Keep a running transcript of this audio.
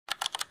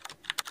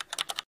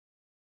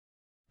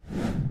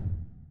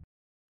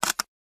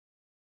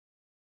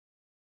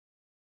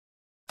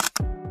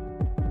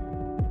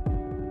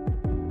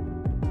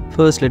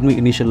First, let me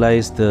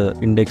initialize the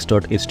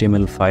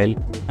index.html file,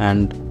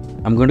 and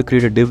I'm going to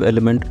create a div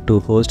element to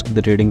host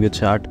the Tradingview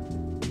chart,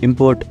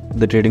 import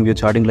the Tradingview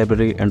charting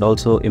library, and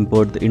also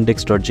import the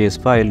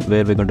index.js file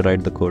where we're going to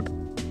write the code.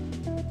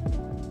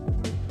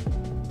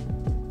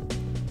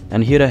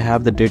 And here I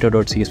have the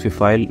data.csv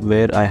file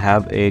where I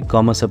have a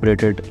comma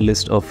separated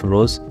list of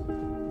rows.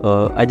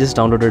 I just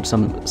downloaded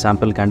some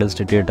sample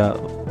candlestick data.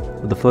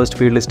 The first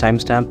field is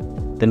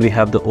timestamp, then we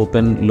have the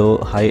open, low,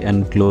 high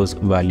and close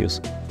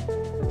values.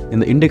 In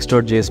the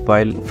index.js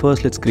file,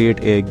 first let's create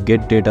a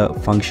getData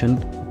function,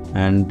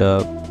 and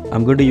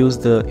I'm going to use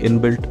the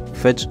inbuilt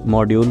fetch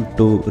module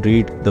to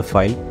read the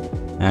file,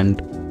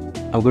 and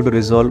I'm going to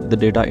resolve the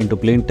data into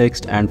plain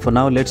text. And for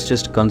now, let's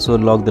just console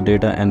log the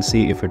data and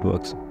see if it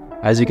works.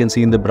 As you can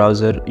see in the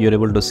browser, you're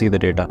able to see the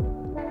data.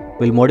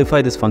 We'll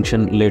modify this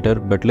function later,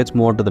 but let's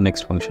move on to the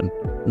next function.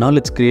 Now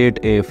let's create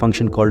a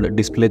function called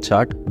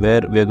displayChart,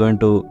 where we're going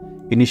to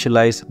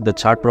initialize the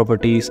chart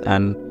properties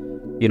and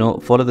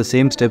follow the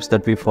same steps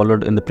that we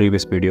followed in the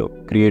previous video.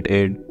 Create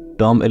a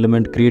DOM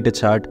element, create a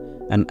chart,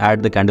 and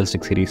add the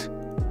candlestick series.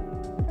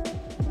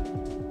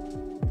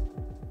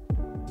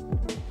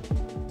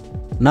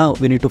 Now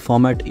we need to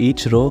format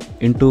each row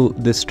into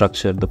this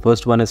structure. The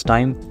first one is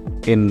time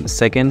in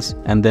seconds,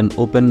 and then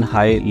open,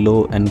 high,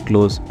 low and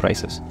close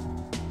prices.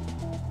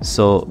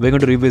 So we're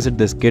going to revisit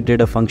this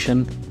getData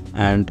function,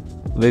 and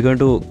we're going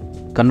to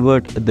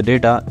convert the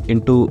data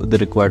into the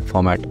required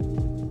format.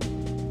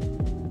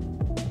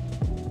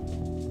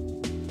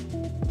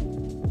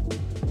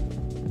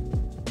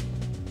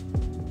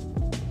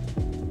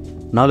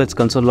 Now let's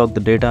console log the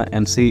data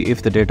and see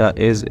if the data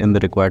is in the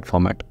required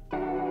format.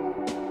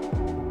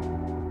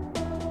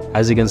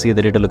 As you can see,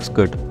 the data looks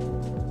good.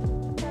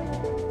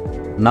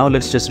 Now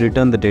let's just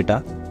return the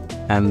data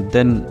and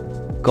then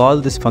call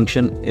this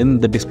function in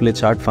the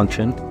displayChart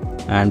function.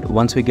 And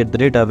once we get the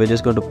data, we're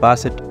just going to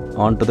pass it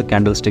on to the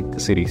candlestick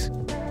series.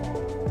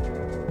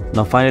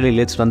 Now finally,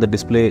 let's run the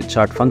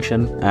displayChart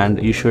function,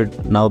 and you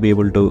should now be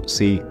able to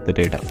see the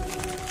data.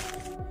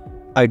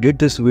 I did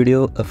this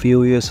video a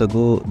few years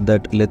ago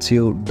that lets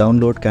you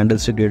download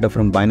candlestick data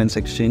from Binance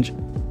Exchange.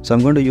 So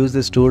I'm going to use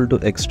this tool to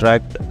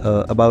extract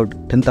about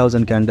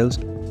 10,000 candles.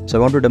 So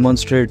I want to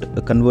demonstrate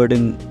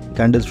converting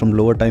candles from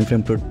lower time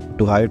frame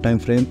to higher time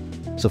frame.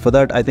 So for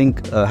that, I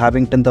think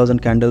having 10,000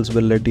 candles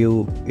will let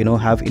you,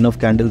 have enough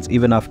candles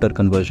even after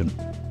conversion.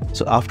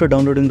 So after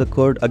downloading the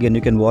code, again,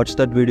 you can watch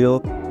that video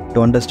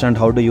to understand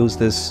how to use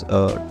this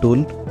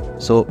tool.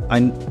 So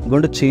I'm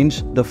going to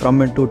change the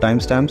from and to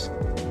timestamps.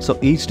 So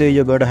each day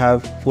you're going to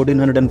have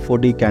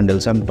 1440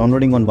 candles. I'm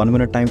downloading on 1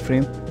 minute time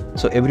frame.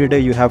 So every day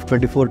you have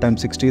 24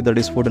 times 60, that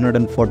is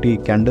 1440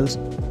 candles.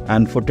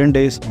 And for 10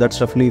 days, that's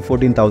roughly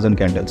 14,000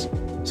 candles.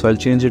 So I'll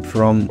change it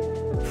from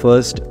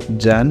 1st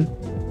Jan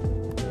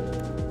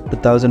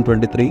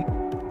 2023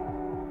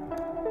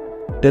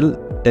 till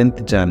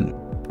 10th Jan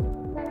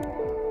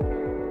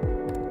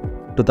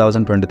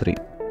 2023.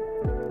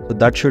 So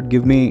that should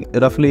give me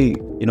roughly,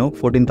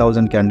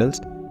 14,000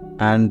 candles.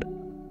 And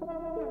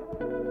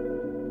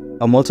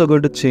I'm also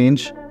going to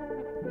change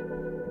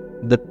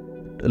the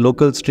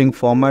local string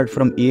format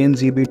from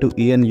ENGB to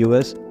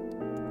ENUS,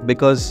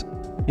 because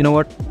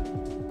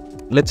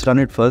let's run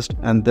it first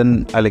and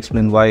then I'll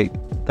explain why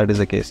that is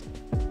the case.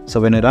 So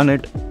when I run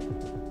it,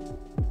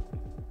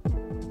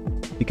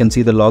 you can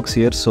see the logs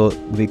here. So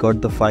we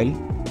got the file.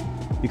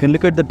 You can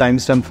look at the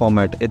timestamp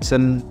format. It's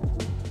in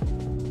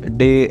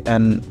day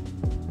and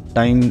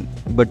time,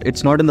 but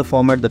it's not in the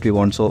format that we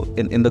want. So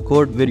in the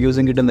code, we're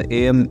using it in the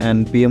AM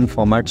and PM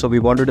format. So we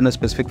want it in a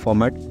specific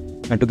format.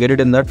 And to get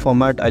it in that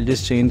format, I'll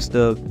just change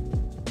the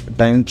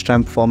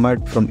timestamp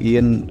format from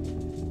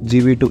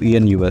ENGB to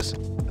ENUS.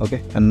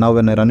 Okay. And now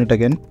when I run it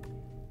again,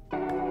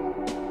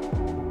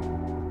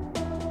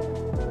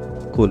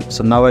 cool.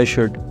 So now I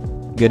should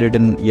get it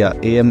in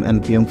AM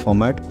and PM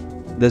format.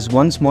 There's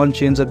one small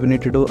change that we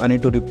need to do. I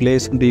need to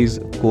replace these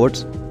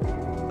quotes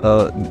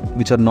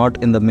which are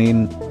not in the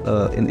main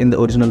in the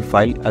original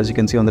file, as you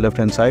can see on the left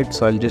hand side.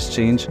 So I'll just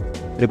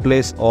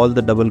replace all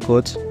the double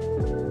quotes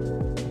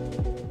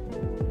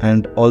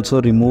and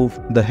also remove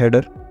the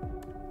header.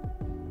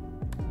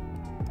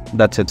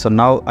 That's it. So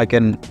now I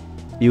can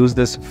use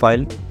this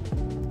file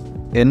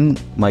in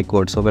my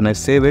code. So when I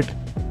save it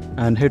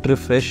and hit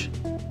refresh,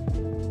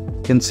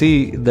 you can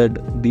see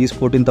that these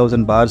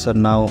 14,000 bars are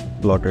now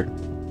plotted.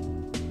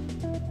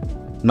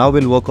 Now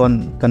we'll work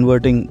on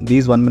converting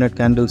these 1 minute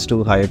candles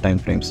to higher time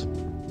frames.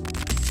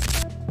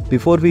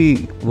 Before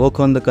we work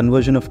on the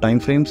conversion of time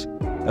frames,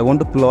 I want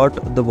to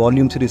plot the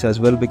volume series as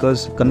well,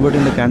 because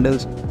converting the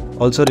candles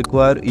also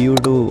require you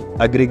to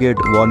aggregate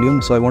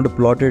volume. So I want to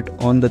plot it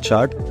on the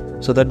chart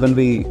so that when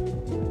we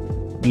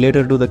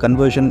later do the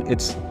conversion,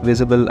 it's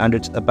visible and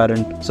it's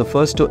apparent. So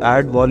first, to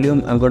add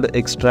volume, I'm going to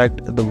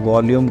extract the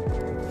volume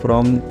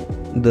from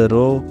the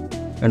row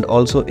and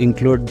also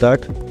include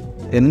that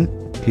in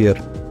here.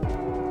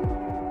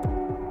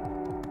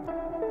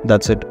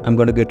 That's it. I'm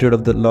going to get rid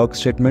of the log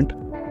statement.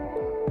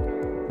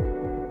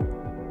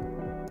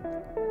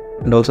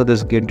 And also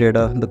this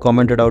getData, the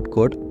commented out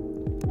code.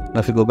 Now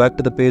if you go back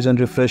to the page and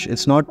refresh,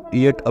 it's not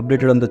yet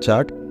updated on the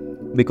chart,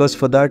 because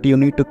for that you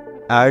need to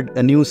add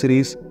a new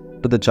series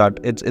to the chart.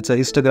 It's a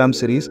histogram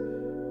series,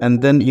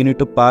 and then you need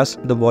to pass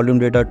the volume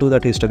data to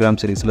that histogram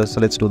series. So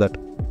let's do that.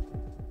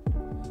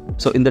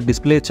 So in the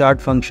display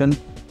chart function,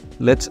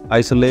 let's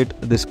isolate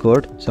this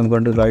code. So I'm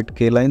going to write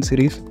kline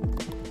series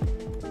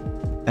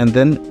and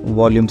then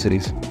volume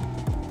series.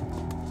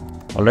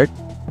 Alright.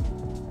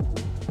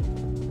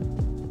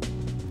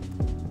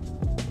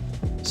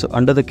 So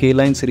under the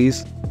kline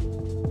series,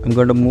 I'm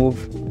going to move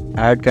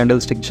add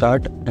candlestick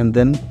chart and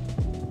then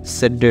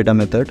set data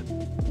method.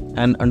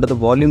 And under the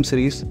volume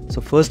series,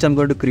 so first I'm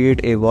going to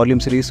create a volume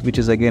series, which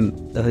is again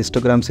a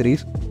histogram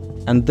series,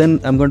 and then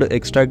I'm going to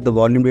extract the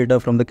volume data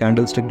from the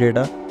candlestick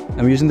data.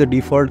 I'm using the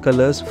default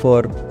colors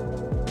for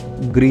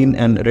green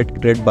and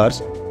red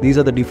bars. These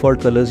are the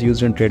default colors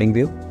used in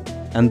TradingView.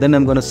 And then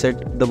I'm going to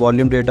set the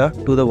volume data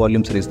to the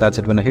volume series. That's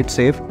it. When I hit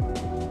save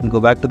and go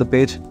back to the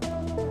page,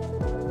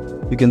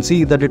 you can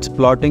see that it's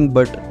plotting,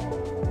 but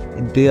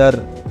they are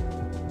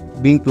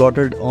being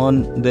plotted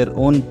on their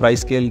own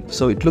price scale.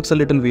 So it looks a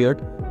little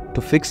weird.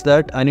 To fix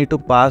that, I need to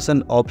pass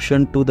an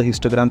option to the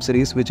histogram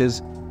series, which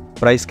is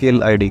price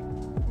scale ID.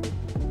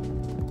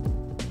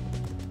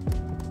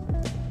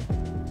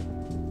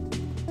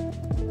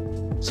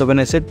 So when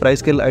I set price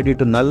scale ID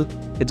to null,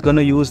 it's going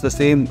to use the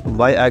same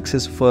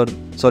y-axis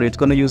it's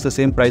going to use the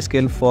same price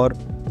scale for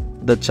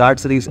the chart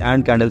series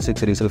and candlestick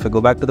series. So if I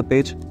go back to the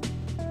page,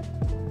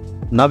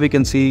 now we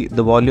can see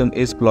the volume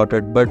is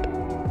plotted, but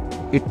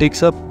it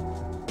takes up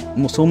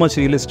so much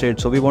real estate.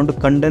 So we want to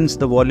condense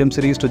the volume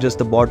series to just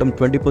the bottom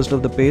 20%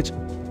 of the page,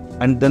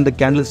 and then the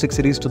candlestick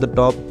series to the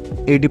top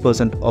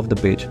 80% of the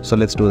page. So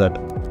let's do that.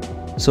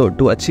 So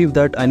to achieve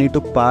that, I need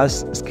to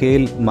pass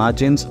scale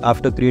margins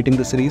after creating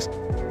the series.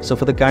 So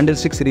for the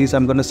candlestick series,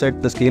 I'm going to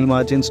set the scale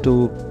margins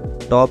to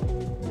top.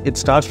 It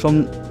starts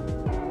from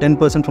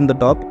 10% from the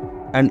top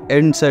and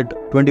ends at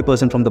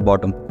 20% from the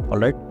bottom.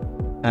 Alright.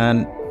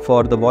 And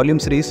for the volume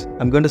series,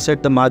 I'm going to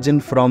set the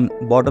margin from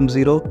bottom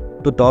 0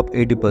 to top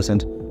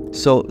 80%.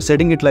 So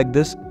setting it like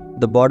this,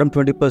 the bottom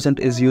 20%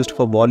 is used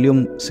for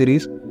volume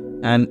series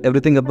and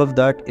everything above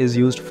that is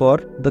used for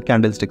the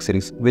candlestick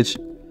series, which,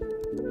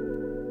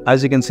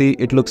 as you can see,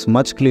 it looks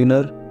much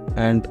cleaner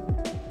and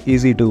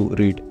easy to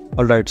read.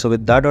 Alright, so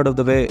with that out of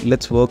the way,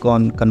 let's work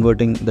on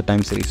converting the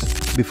time series.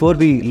 Before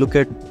we look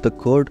at the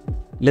code,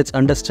 let's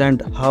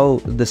understand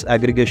how this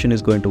aggregation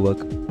is going to work.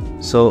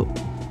 So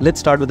let's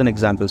start with an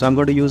example. So I'm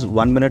going to use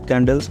 1 minute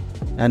candles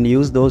and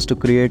use those to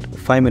create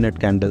 5 minute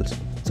candles.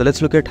 So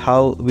let's look at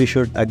how we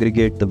should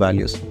aggregate the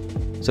values.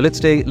 So let's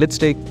say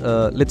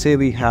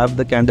we have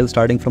the candle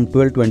starting from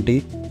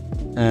 12:20,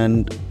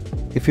 and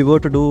if we were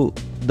to do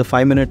the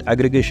 5 minute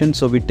aggregation,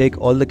 so we take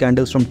all the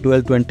candles from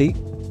 12:20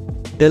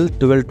 till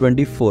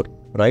 12:24,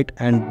 right?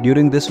 And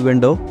during this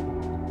window,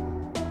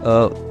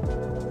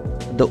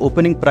 the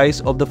opening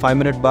price of the 5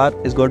 minute bar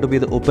is going to be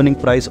the opening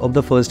price of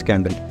the first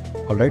candle,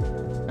 all right?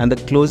 And the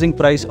closing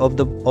price of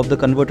the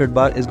converted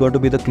bar is going to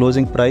be the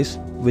closing price,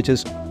 which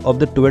is of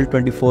the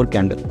 12:24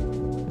 candle,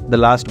 the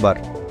last bar,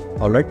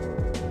 all right?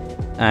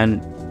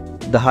 And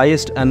the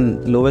highest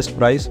and lowest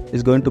price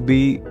is going to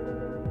be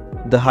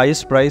the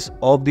highest price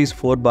of these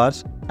 4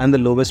 bars and the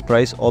lowest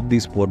price of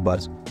these 4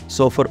 bars.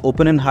 So for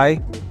open and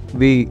high,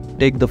 we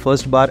take the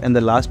first bar and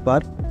the last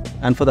bar,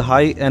 and for the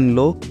high and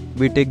low,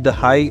 we take the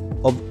high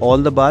of all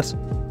the bars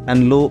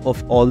and low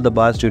of all the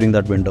bars during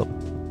that window.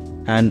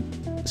 And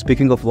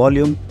speaking of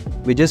volume,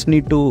 we just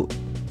need to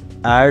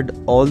add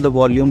all the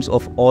volumes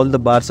of all the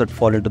bars that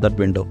fall into that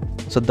window.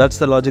 So that's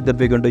the logic that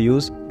we're going to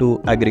use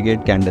to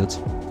aggregate candles.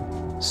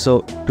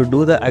 So to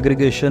do the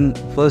aggregation,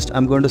 first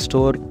I'm going to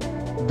store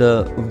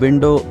the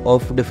window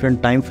of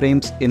different time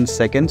frames in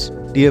seconds.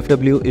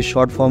 TFW is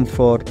short form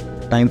for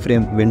time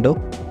frame window,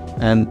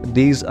 and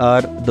these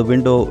are the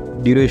window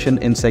duration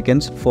in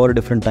seconds for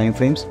different time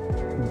frames.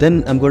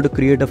 Then I'm going to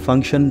create a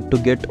function to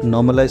get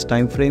normalized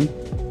time frame,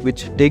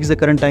 which takes the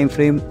current time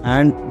frame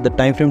and the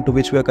time frame to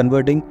which we are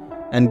converting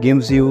and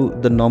gives you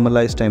the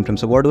normalized time frame.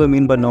 So what do I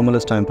mean by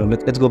normalized time frame?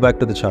 Let's go back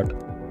to the chart.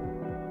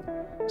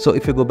 So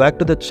if you go back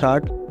to the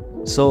chart,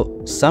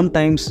 so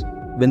sometimes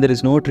when there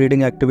is no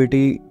trading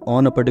activity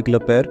on a particular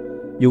pair,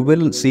 you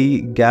will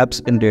see gaps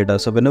in data.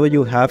 So whenever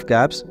you have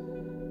gaps,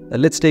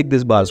 let's take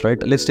these bars,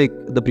 right? Let's take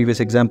the previous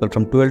example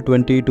from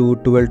 12:20 to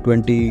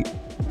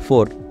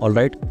 12:24, all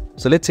right?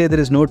 So let's say there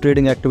is no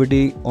trading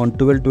activity on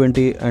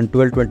 12:20 and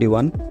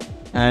 12:21,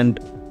 and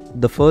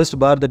the first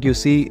bar that you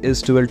see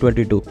is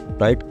 12:22,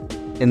 right?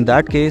 In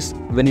that case,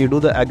 when you do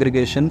the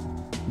aggregation,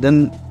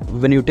 then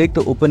when you take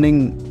the opening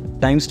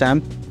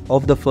timestamp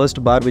of the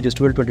first bar, which is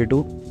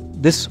 12:22,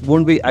 this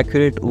won't be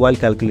accurate while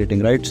calculating,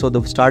 right? So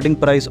the starting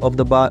price of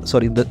the bar,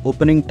 the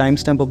opening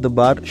timestamp of the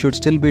bar should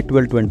still be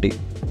 12:20,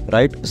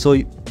 right? So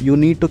you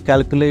need to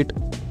calculate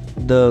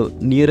the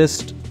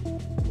nearest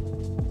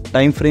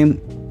time frame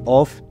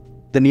of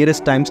the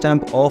nearest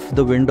timestamp of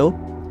the window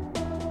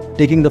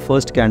taking the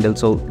first candle.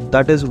 So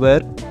that is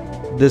where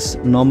this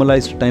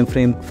normalized time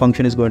frame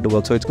function is going to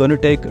work. So it's going to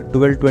take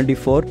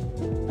 12:24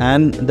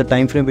 and the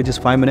time frame which is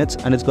 5 minutes,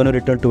 and it's going to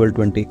return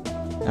 1220.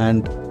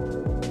 And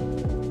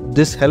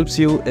this helps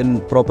you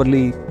in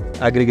properly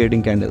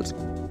aggregating candles.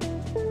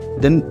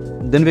 Then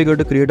we're going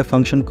to create a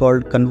function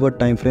called convert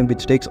time frame,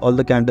 which takes all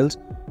the candles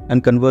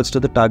and converts to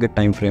the target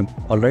time frame.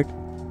 Alright,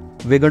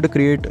 we're going to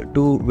create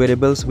two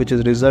variables, which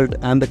is result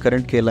and the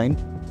current k line.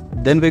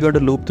 Then we're going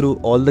to loop through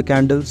all the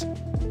candles,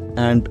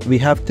 and we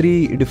have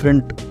three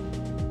different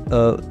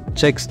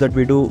checks that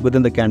we do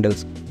within the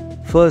candles.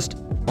 First,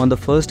 on the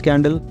first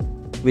candle,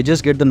 we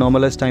just get the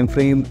normalized time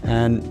frame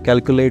and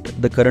calculate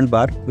the current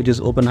bar, which is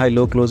open, high,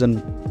 low, close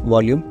and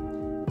volume,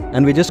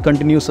 and we just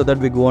continue so that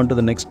we go on to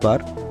the next bar.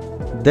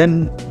 Then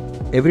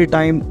every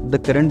time the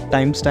current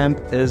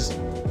timestamp is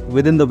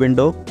within the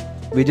window,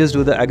 we just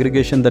do the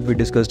aggregation that we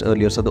discussed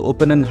earlier. So the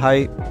open and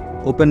high,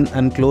 open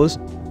and close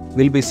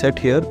will be set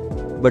here,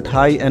 but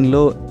high and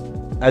low,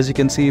 as you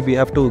can see, we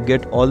have to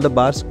get all the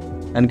bars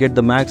and get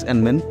the max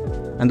and min,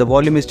 and the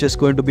volume is just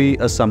going to be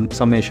a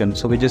summation.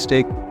 So we just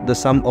take the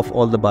sum of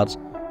all the bars.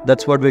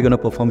 That's what we're going to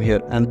perform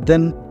here. And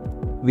then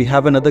we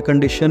have another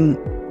condition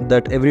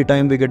that every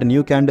time we get a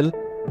new candle,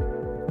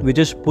 we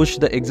just push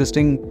the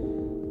existing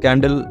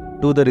candle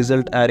to the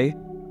result array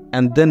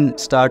and then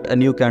start a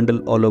new candle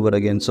all over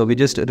again. So we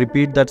just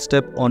repeat that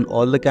step on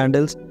all the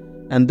candles,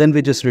 and then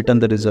we just return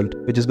the result,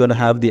 which is going to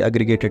have the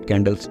aggregated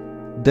candles.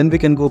 Then we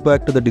can go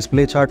back to the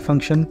display chart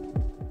function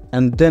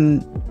and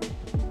then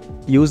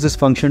use this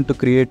function to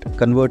create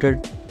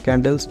converted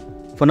candles.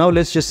 For now,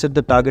 let's just set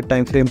the target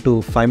time frame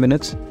to 5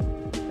 minutes,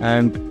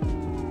 and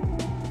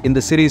in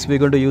the series we're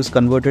going to use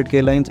converted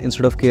k lines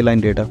instead of k line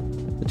data.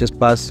 We just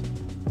pass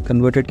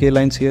converted k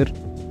lines here,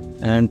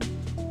 and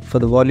for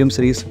the volume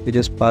series we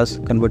just pass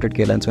converted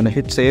k lines. When I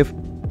hit save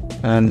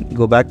and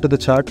go back to the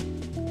chart,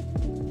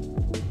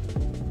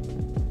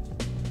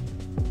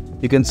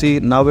 you can see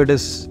now it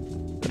is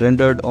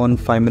rendered on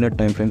 5 minute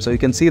time frame. So you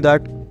can see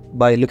that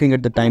by looking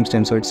at the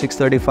timestamp. So it's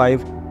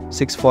 6:35,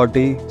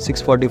 6:40,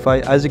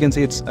 6:45. As you can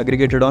see, it's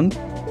aggregated on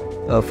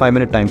a 5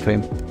 minute time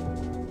frame.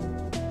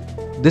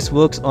 This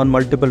works on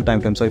multiple time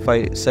frames. So if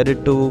I set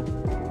it to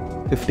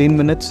 15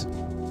 minutes,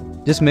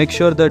 just make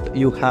sure that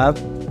you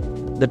have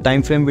the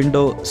time frame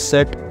window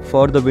set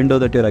for the window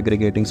that you're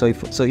aggregating. So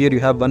here you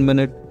have 1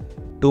 minute,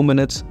 2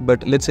 minutes,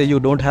 but let's say you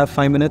don't have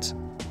 5 minutes,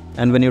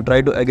 and when you try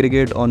to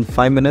aggregate on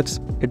 5 minutes,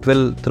 it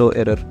will throw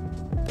error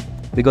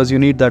because you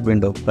need that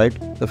window, right?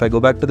 So if I go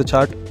back to the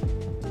chart,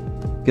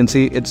 you can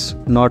see it's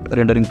not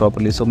rendering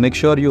properly. So make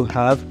sure you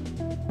have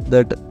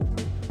that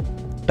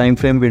time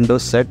frame window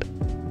set.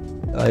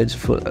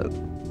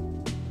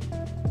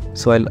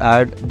 So I'll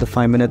add the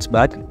 5 minutes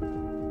back.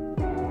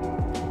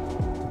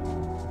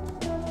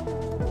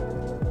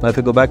 Now if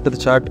you go back to the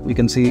chart, you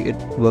can see it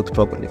works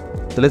properly.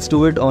 So let's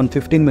do it on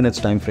 15 minutes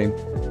time frame.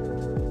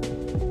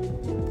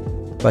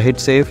 If I hit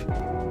save,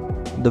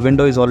 the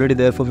window is already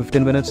there for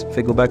 15 minutes. If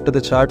I go back to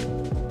the chart,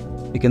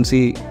 you can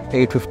see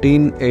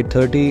 8:15,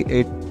 8:30,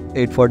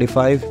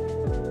 8:45,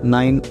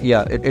 9.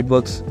 Yeah, it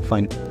works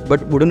fine.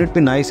 But wouldn't it be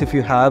nice if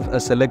you have a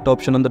select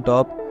option on the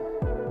top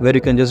where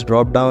you can just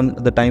drop down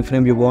the time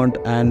frame you want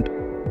and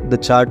the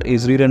chart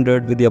is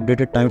re-rendered with the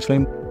updated time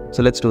frame?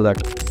 So let's do that.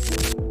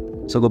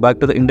 So go back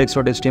to the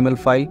index.html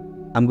file.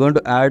 I'm going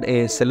to add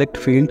a select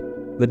field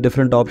with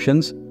different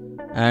options,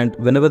 and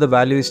whenever the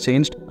value is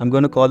changed, I'm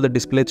going to call the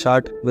display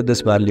chart with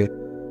this value.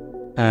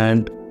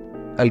 And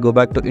I'll go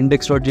back to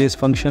index.js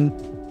function.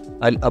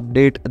 I'll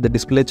update the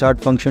display chart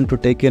function to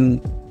take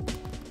in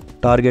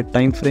target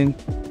time frame,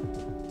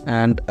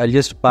 and I'll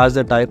just pass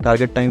the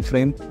target time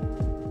frame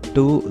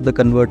to the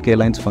convert k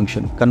lines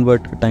function,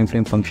 convert time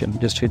frame function.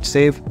 Just hit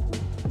save.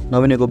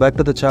 Now when you go back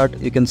to the chart,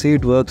 you can see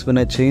it works. When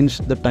I change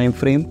the time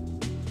frame,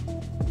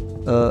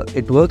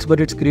 it works, but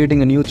it's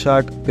creating a new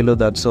chart below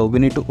that. So we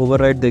need to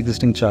override the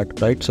existing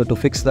chart, right? So to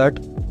fix that,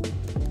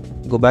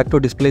 go back to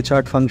display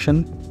chart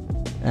function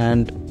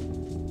and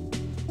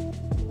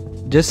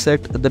just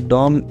set the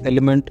DOM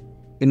element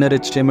inner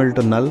HTML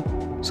to null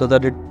so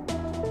that it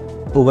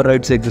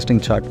overrides the existing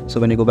chart. So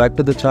when you go back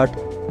to the chart,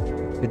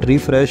 it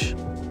refresh,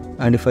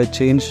 and if I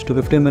change to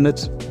 15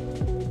 minutes,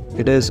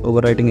 it is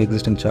overwriting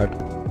existing chart.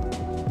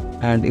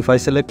 And if I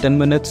select 10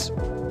 minutes,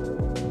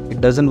 it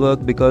doesn't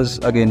work because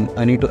again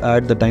I need to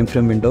add the time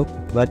frame window.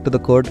 Back to the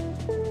code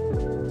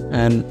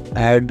and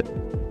add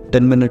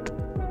 10-minute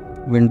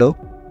window.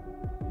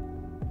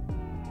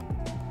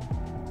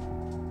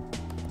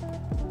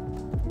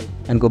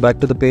 And go back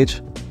to the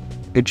page.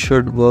 It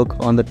should work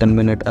on the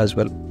 10-minute as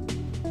well.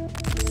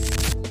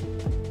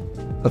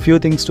 A few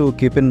things to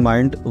keep in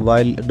mind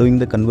while doing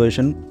the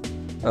conversion.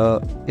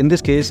 In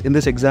this case, in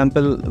this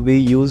example, we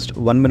used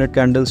 1 minute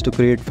candles to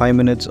create 5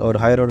 minutes or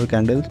higher order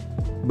candles,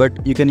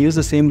 but you can use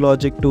the same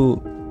logic to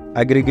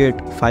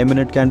aggregate 5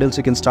 minute candles.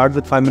 You can start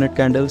with 5 minute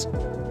candles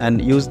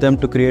and use them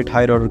to create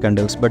higher order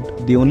candles.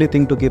 But the only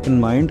thing to keep in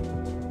mind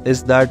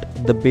is that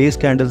the base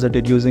candles that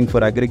you're using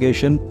for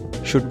aggregation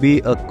should be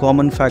a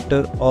common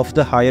factor of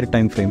the higher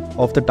time frame,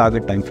 of the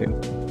target time frame.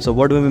 So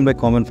what do we mean by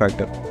common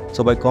factor?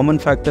 So by common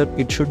factor,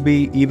 it should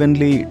be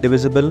evenly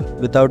divisible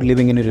without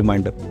leaving any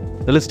reminder.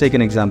 So let's take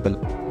an example.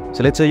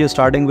 So let's say you're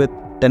starting with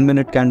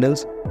 10-minute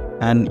candles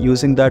and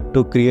using that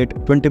to create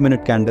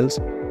 20-minute candles.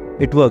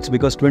 It works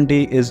because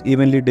 20 is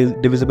evenly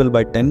divisible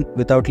by 10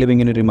 without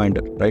leaving any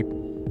reminder, right?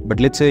 But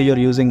let's say you're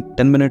using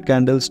 10-minute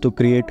candles to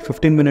create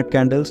 15-minute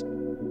candles.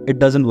 It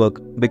doesn't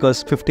work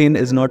because 15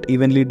 is not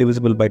evenly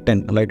divisible by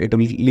 10, right? It will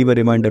leave a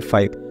reminder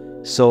 5.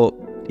 So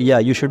yeah,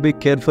 you should be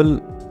careful.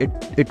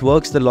 It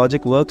works, the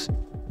logic works,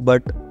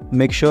 but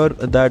make sure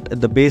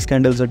that the base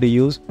candles that you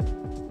use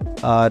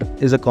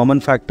is a common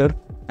factor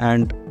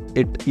and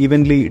it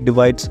evenly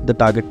divides the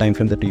target time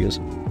frame that you use.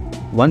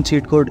 One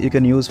cheat code you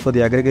can use for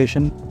the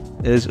aggregation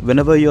is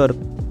whenever you're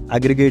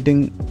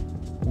aggregating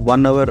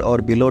 1 hour or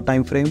below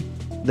time frame,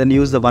 then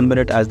use the 1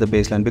 minute as the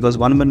baseline, because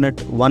 1 minute,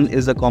 1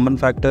 is a common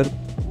factor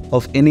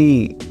of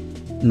any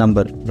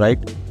number, right?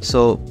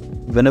 So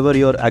whenever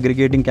you're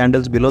aggregating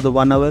candles below the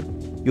 1 hour,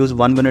 use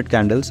 1 minute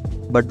candles.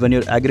 But when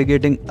you're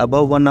aggregating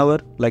above 1 hour,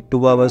 like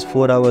 2 hours,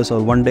 4 hours,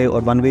 or 1 day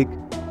or 1 week,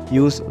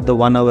 use the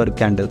 1 hour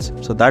candles.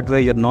 So that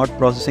way you're not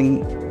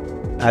processing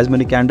as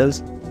many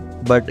candles,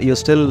 but you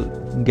still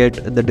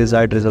get the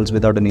desired results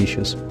without any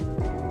issues.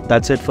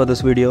 That's it for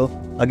this video.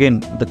 Again,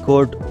 the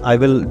code, I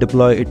will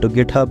deploy it to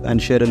GitHub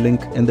and share a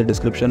link in the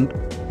description.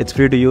 It's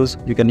free to use,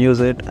 you can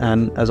use it,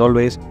 and as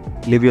always,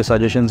 leave your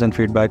suggestions and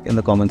feedback in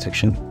the comment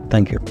section.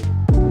 Thank you.